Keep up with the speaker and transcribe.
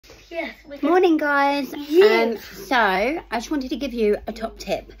Yes. Morning, guys. Yes. So I just wanted to give you a top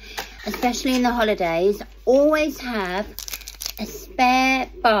tip, especially in the holidays. Always have a spare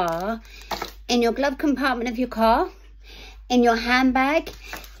bar in your glove compartment of your car, in your handbag,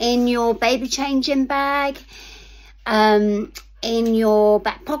 in your baby changing bag, in your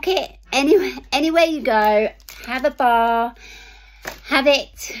back pocket, anywhere you go, have a bar, have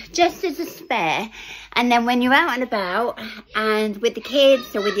it just as a spare. And then when you're out and about and with the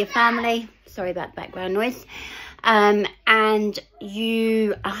kids or with your family, sorry about the background noise, and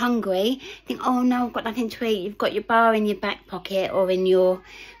you are hungry, think, oh no, I've got nothing to eat. You've got your bar in your back pocket or in your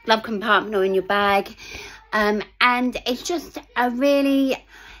glove compartment or in your bag. And it's just a really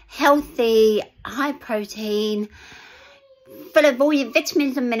healthy, high protein, full of all your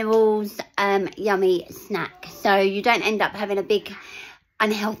vitamins and minerals, yummy snack. So you don't end up having a big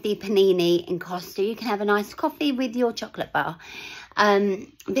unhealthy panini in Costa. You can have a nice coffee with your chocolate bar. But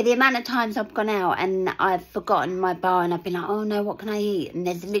the amount of times I've gone out and I've forgotten my bar and I've been like, oh no, what can I eat? And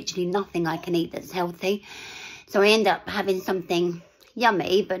there's literally nothing I can eat that's healthy. So I end up having something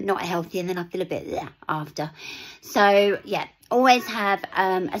yummy but not healthy, and then I feel a bit after. So yeah, always have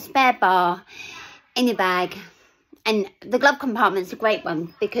a spare bar in your bag. And the glove compartment's a great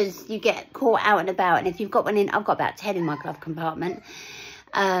one because you get caught out and about. And if you've got one in, I've got about 10 in my glove compartment.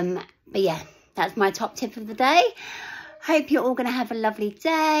 But yeah, that's my top tip of the day. Hope you're all going to have a lovely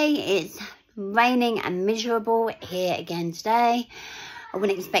day. It's raining and miserable here again today. I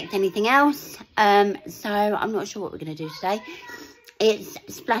wouldn't expect anything else. So I'm not sure what we're going to do today. It's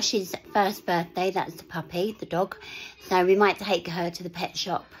Splash's first birthday. That's the puppy, the dog. So we might take her to the pet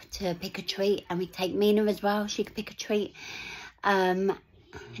shop to pick a treat. And we take Mina as well. She could pick a treat. And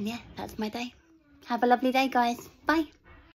yeah, that's my day. Have a lovely day, guys. Bye.